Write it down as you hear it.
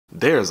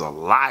There's a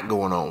lot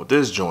going on with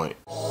this joint.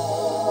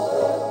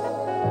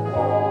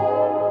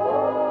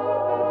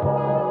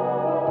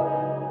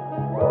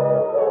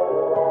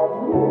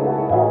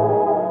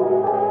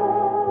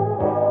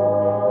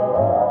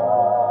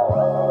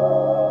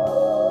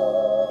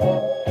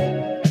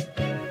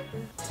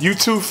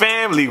 YouTube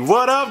family,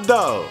 what up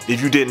though?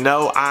 If you didn't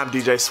know, I'm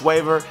DJ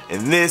Swavor,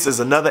 and this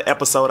is another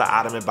episode of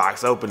Ottoman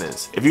Box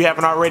Openings. If you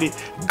haven't already,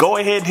 go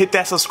ahead and hit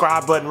that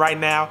subscribe button right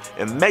now,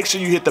 and make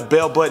sure you hit the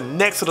bell button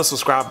next to the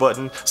subscribe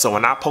button so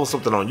when I post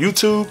something on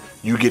YouTube,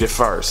 you get it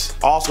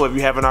first. Also, if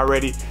you haven't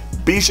already,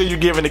 be sure you're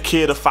giving the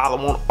kid a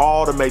follow on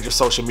all the major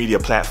social media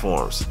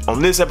platforms.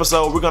 On this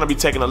episode, we're going to be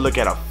taking a look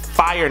at a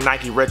fire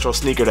Nike retro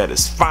sneaker that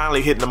is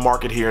finally hitting the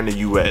market here in the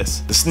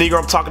US. The sneaker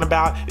I'm talking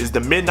about is the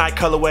midnight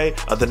colorway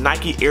of the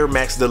Nike Air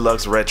Max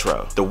Deluxe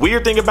Retro. The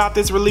weird thing about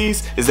this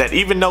release is that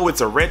even though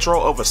it's a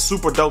retro of a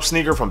super dope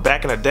sneaker from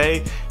back in the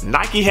day,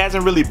 Nike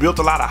hasn't really built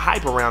a lot of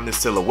hype around this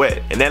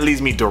silhouette. And that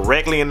leads me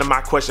directly into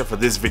my question for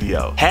this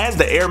video. Has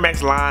the Air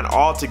Max line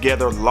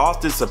altogether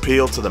lost its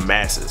appeal to the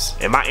masses?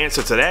 And my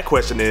answer to that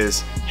question is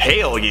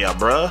hell yeah,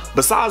 bruh.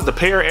 Besides the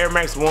pair of Air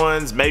Max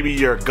 1s, maybe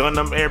your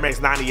Gundam Air Max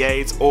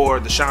 98s, or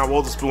the Sean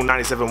Wotherspoon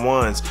 97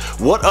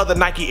 1s, what other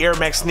Nike Air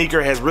Max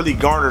sneaker has really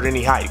garnered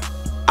any hype?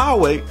 I'll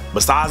wait.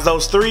 Besides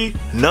those three,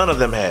 none of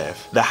them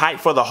have. The hype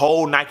for the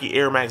whole Nike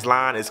Air Max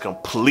line is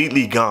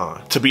completely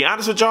gone. To be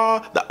honest with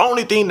y'all, the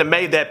only thing that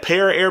made that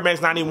pair of Air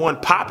Max 91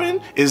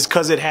 poppin' is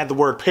because it had the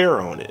word pair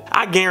on it.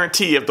 I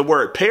guarantee if the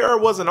word pair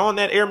wasn't on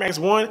that Air Max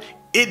 1,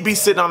 it'd be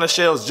sitting on the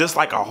shelves just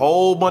like a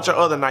whole bunch of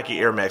other Nike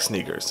Air Max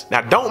sneakers.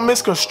 Now don't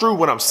misconstrue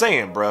what I'm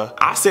saying, bruh.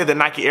 I said the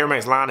Nike Air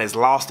Max line has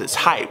lost its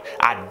hype.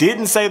 I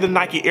didn't say the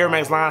Nike Air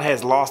Max line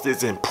has lost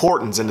its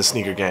importance in the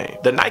sneaker game.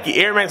 The Nike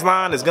Air Max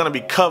line is gonna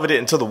be coveted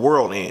until the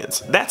world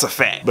ends. That's a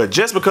fact. But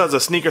just because a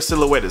sneaker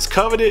silhouette is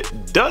coveted,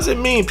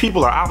 doesn't mean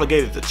people are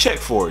obligated to check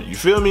for it, you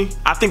feel me?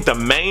 I think the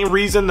main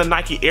reason the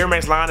Nike Air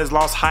Max line has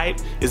lost hype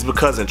is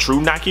because in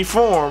true Nike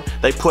form,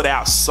 they put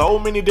out so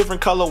many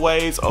different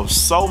colorways of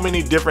so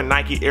many different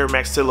Nike Air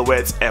Max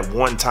silhouettes at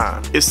one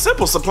time. It's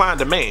simple supply and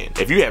demand.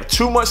 If you have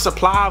too much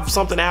supply of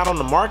something out on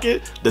the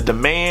market, the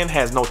demand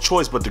has no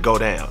choice but to go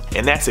down.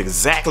 And that's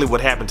exactly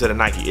what happened to the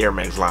Nike Air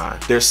Max line.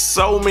 There's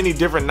so many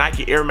different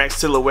Nike Air Max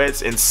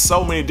silhouettes and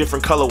so many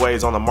different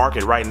colorways on the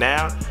market right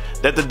now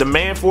that the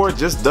demand for it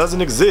just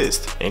doesn't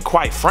exist. And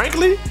quite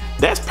frankly,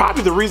 that's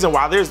probably the reason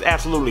why there's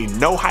absolutely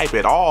no hype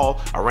at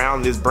all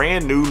around this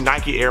brand new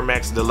Nike Air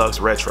Max Deluxe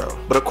Retro.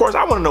 But of course,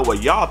 I want to know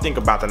what y'all think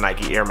about the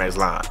Nike Air Max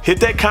line. Hit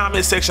that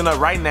comment section up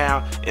right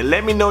now and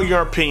let me know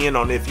your opinion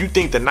on if you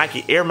think the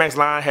Nike Air Max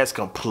line has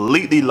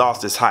completely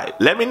lost its hype.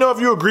 Let me know if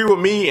you agree with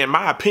me and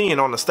my opinion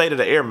on the state of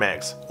the Air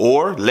Max.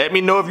 Or let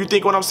me know if you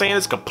think what I'm saying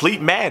is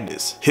complete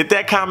madness. Hit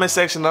that comment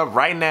section up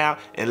right now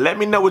and let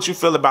me know what you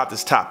feel about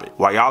this topic.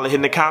 While y'all are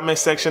hitting the comment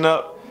section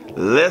up,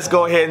 let's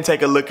go ahead and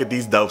take a look at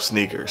these dope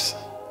sneakers.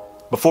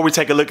 Before we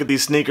take a look at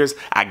these sneakers,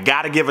 I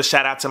gotta give a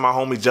shout out to my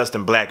homie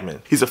Justin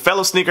Blackman. He's a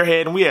fellow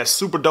sneakerhead and we have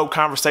super dope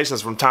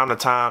conversations from time to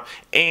time,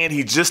 and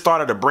he just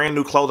started a brand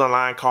new clothing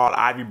line called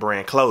Ivy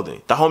Brand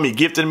Clothing. The homie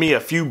gifted me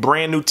a few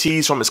brand new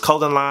tees from his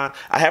clothing line.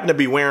 I happen to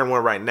be wearing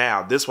one right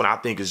now. This one I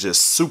think is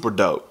just super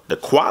dope. The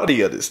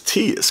quality of this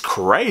tee is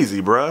crazy,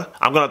 bruh.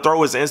 I'm gonna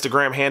throw his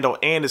Instagram handle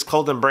and his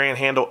clothing brand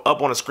handle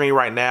up on the screen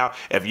right now.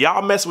 If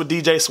y'all mess with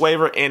DJ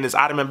Swavor and his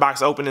Ottoman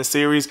Box Opening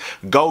series,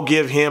 go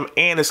give him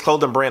and his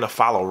clothing brand a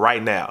follow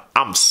right now.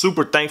 I'm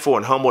super thankful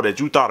and humble that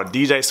you thought of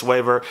DJ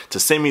Swavor to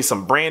send me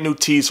some brand new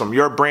tees from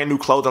your brand new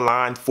clothing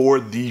line for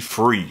the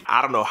free.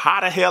 I don't know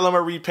how the hell I'm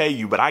gonna repay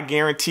you, but I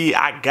guarantee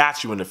I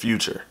got you in the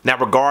future. Now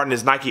regarding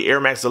this Nike Air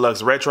Max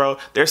Deluxe Retro,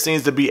 there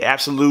seems to be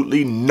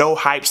absolutely no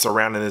hype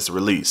surrounding this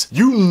release.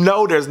 You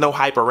know there's no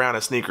hype around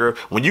a sneaker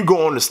when you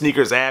go on the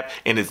sneakers app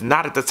and it's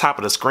not at the top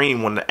of the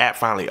screen when the app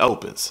finally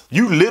opens.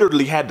 You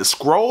literally had to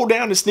scroll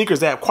down the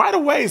sneakers app quite a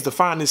ways to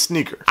find this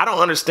sneaker. I don't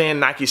understand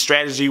Nike's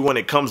strategy when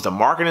it comes to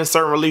marketing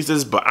certain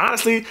releases, but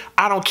honestly,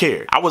 I don't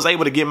care. I was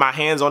able to get my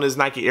hands on this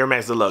Nike Air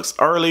Max Deluxe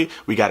early.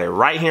 We got it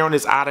right here on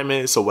this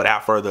Ottoman, so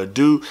without further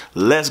ado,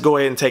 let's go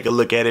ahead and take a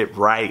look at it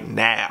right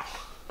now.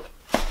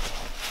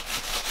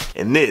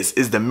 And this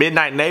is the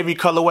Midnight Navy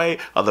colorway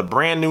of the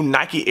brand new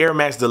Nike Air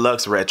Max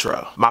Deluxe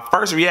Retro. My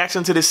first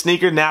reaction to this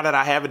sneaker now that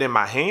I have it in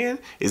my hand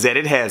is that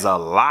it has a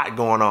lot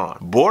going on.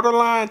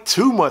 Borderline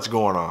too much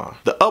going on.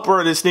 The upper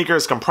of this sneaker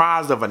is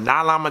comprised of a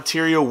nylon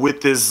material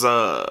with this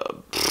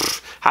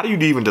how do you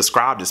even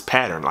describe this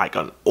pattern? Like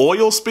an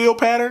oil spill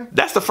pattern?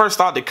 That's the first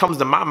thought that comes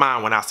to my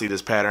mind when I see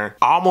this pattern.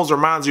 Almost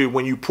reminds you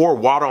when you pour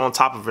water on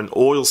top of an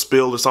oil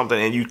spill or something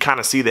and you kind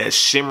of see that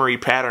shimmery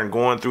pattern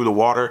going through the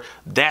water.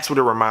 That's what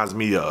it reminds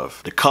me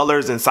of. The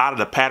colors inside of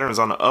the patterns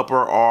on the upper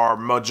are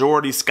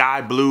majority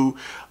sky blue,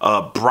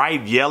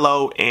 bright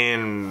yellow,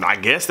 and I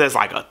guess that's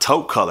like a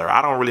taupe color.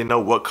 I don't really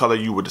know what color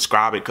you would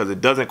describe it because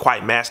it doesn't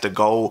quite match the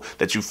gold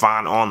that you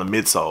find on the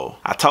midsole.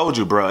 I told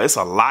you, bro, it's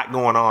a lot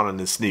going on in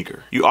this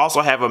sneaker. You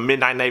also have have a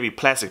midnight navy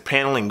plastic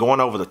paneling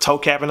going over the toe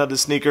capping of the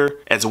sneaker,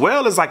 as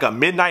well as like a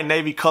midnight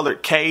navy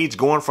colored cage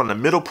going from the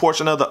middle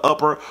portion of the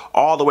upper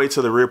all the way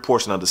to the rear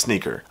portion of the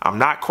sneaker. I'm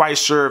not quite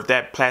sure if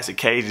that plastic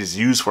cage is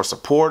used for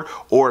support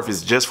or if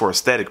it's just for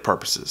aesthetic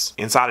purposes.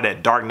 Inside of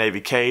that dark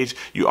navy cage,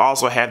 you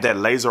also have that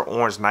laser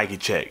orange Nike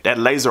check. That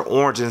laser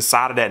orange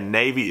inside of that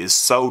navy is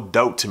so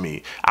dope to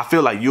me. I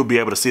feel like you'll be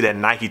able to see that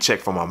Nike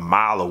check from a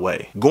mile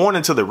away. Going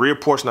into the rear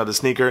portion of the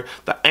sneaker,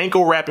 the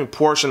ankle wrapping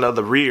portion of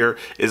the rear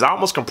is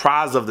almost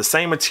comprised of the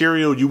same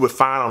material you would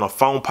find on a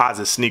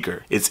Foamposite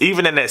sneaker. It's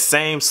even in that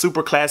same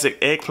super classic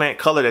eggplant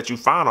color that you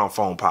find on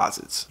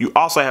Foamposites. You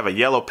also have a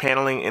yellow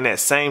paneling in that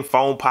same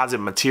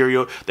Foamposite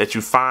material that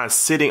you find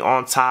sitting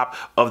on top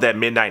of that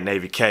midnight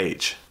navy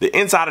cage. The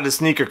inside of the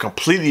sneaker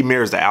completely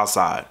mirrors the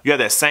outside. You have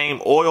that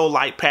same oil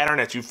light pattern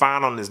that you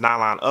find on this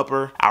nylon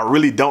upper. I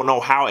really don't know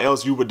how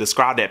else you would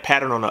describe that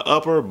pattern on the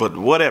upper, but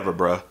whatever,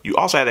 bruh. You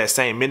also have that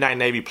same midnight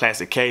navy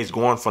plastic cage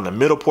going from the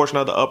middle portion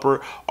of the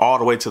upper all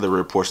the way to the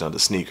rear portion of the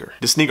sneaker.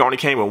 The sneaker only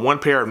came with one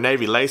pair of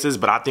navy laces,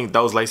 but I think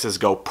those laces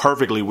go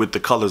perfectly with the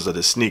colors of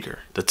the sneaker.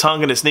 The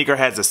tongue in the sneaker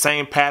has the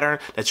same pattern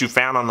that you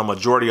found on the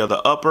majority of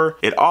the upper.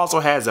 It also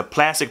has a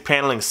plastic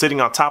paneling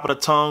sitting on top of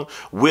the tongue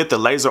with the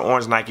laser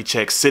orange Nike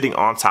check sitting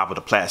on top of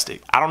the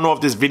plastic. I don't know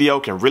if this video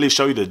can really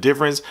show you the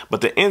difference,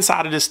 but the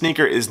inside of this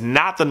sneaker is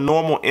not the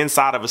normal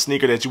inside of a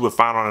sneaker that you would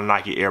find on a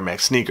Nike Air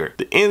Max sneaker.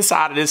 The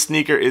inside of this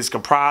sneaker is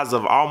comprised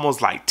of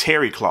almost like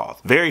terry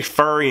cloth, very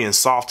furry and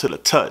soft to the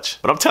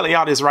touch. But I'm telling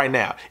y'all this right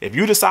now, if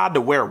you decide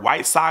to wear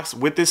white socks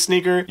with this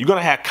sneaker, you're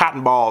gonna have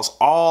cotton balls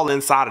all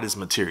inside of this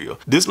material.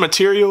 This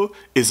material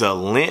is a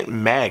lint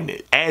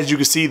magnet. As you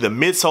can see, the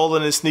midsole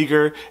in this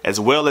sneaker as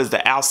well as the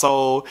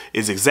outsole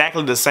is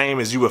exactly the same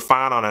as you would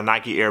find on a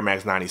Nike Air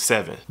Max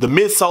 97. The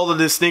midsole of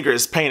this sneaker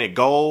is painted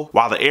gold,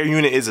 while the air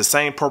unit is the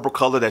same purple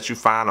color that you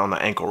find on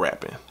the ankle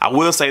wrapping. I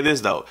will say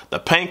this though, the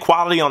paint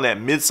quality on that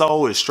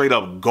midsole is straight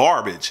up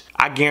garbage.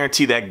 I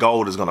guarantee that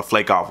gold is gonna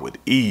flake off with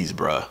ease,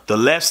 bruh. The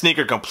left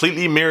sneaker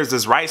completely mirrors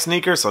this right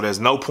sneaker, so there's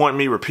no point in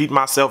me repeating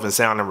myself and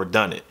sounding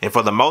redundant. And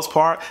for the most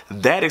part,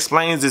 that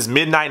explains this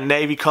midnight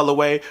navy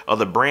colorway of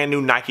the brand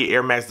new Nike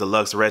Air Max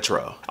Deluxe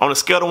Retro. On a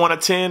scale of 1 to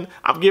 10,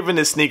 I'm giving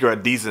this sneaker a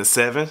decent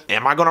 7.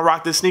 Am I gonna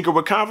rock this sneaker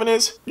with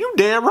confidence? You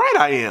damn right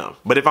I am.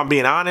 But if I'm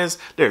being honest,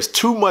 there's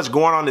too much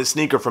going on this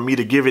sneaker for me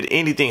to give it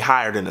anything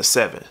higher than a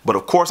 7. But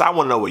of course, I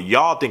wanna know what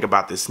y'all think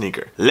about this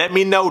sneaker. Let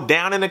me know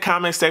down in the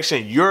comment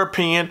section your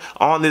opinion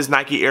on this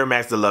Nike Air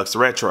Max Deluxe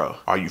Retro.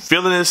 Are you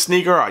feeling this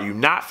sneaker? Are you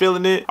not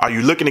feeling it? Are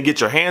you looking to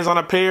get your hands on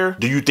a pair?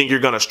 Do you think you're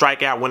gonna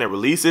strike out when it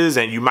releases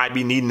and you might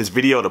be needing this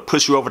video to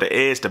push you over the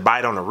edge to buy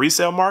it on the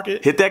resale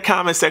market? Hit that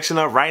comment section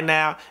up right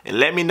now and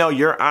let me know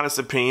your honest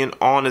opinion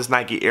on this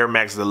Nike Air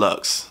Max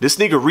Deluxe. This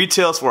sneaker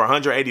retails for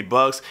 180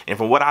 bucks, and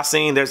from what I've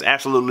seen, there's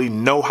absolutely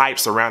no hype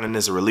surrounding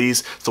this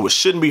release, so it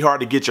shouldn't be hard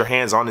to get your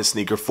hands on this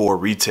sneaker for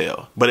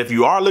retail. But if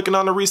you are looking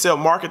on the resale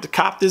market to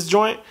cop this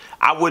joint,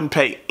 I wouldn't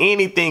pay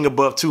anything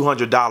above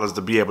 $200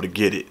 to be able to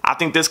get it. I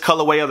think this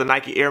colorway of the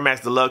Nike Air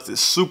Max Deluxe is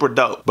super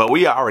dope, but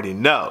we already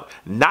know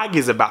Nike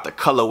is about to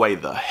colorway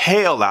the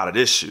hell out of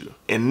this shoe.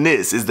 And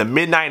this is the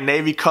midnight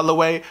navy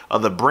colorway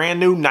of the brand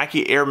new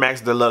Nike Air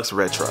Max Deluxe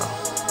Retro.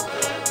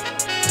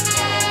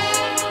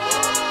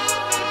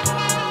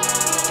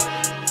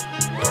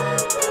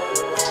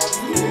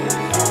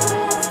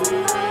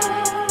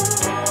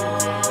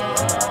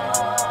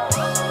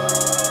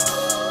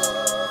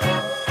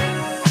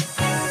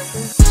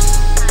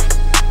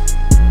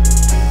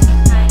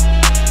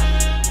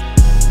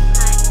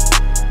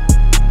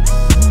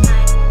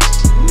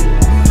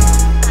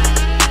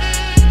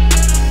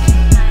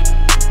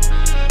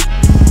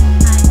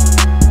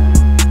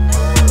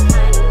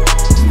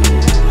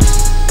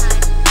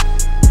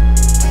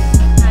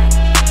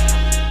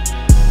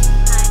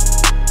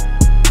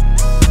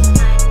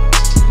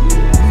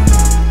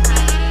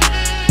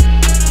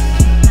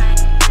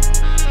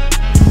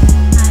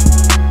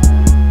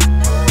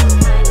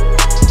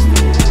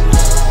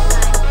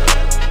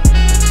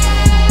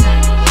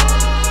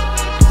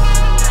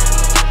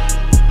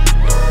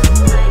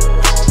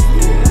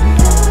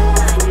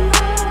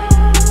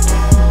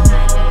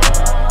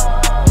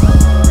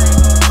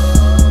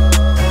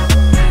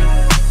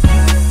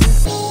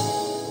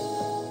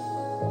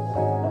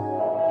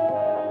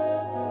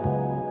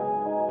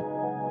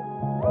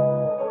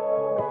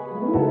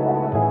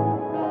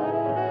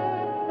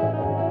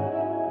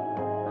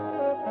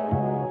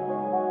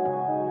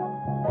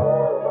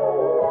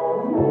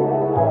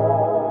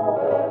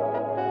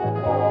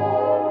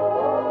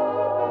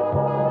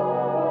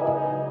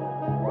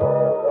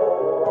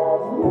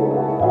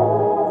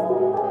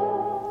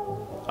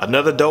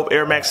 Another dope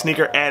Air Max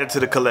sneaker added to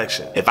the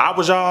collection. If I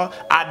was y'all,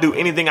 I'd I'd do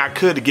anything I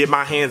could to get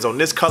my hands on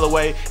this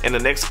colorway and the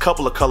next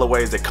couple of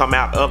colorways that come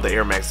out of the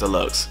Air Max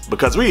Deluxe.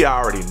 Because we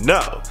already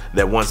know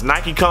that once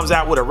Nike comes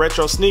out with a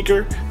retro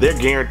sneaker, they're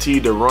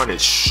guaranteed to run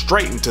it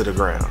straight into the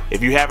ground.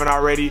 If you haven't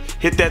already,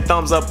 hit that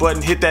thumbs up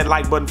button, hit that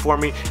like button for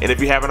me, and if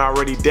you haven't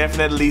already,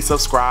 definitely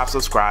subscribe.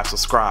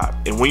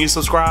 And when you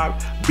subscribe,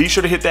 be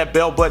sure to hit that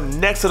bell button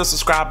next to the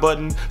subscribe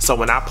button so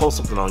when I post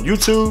something on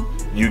YouTube,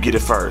 you get it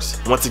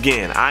first. Once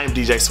again, I am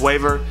DJ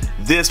Swavor.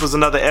 This was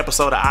another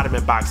episode of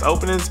Ottoman Box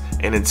Openings,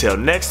 and until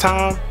next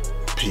time,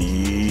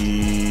 peace.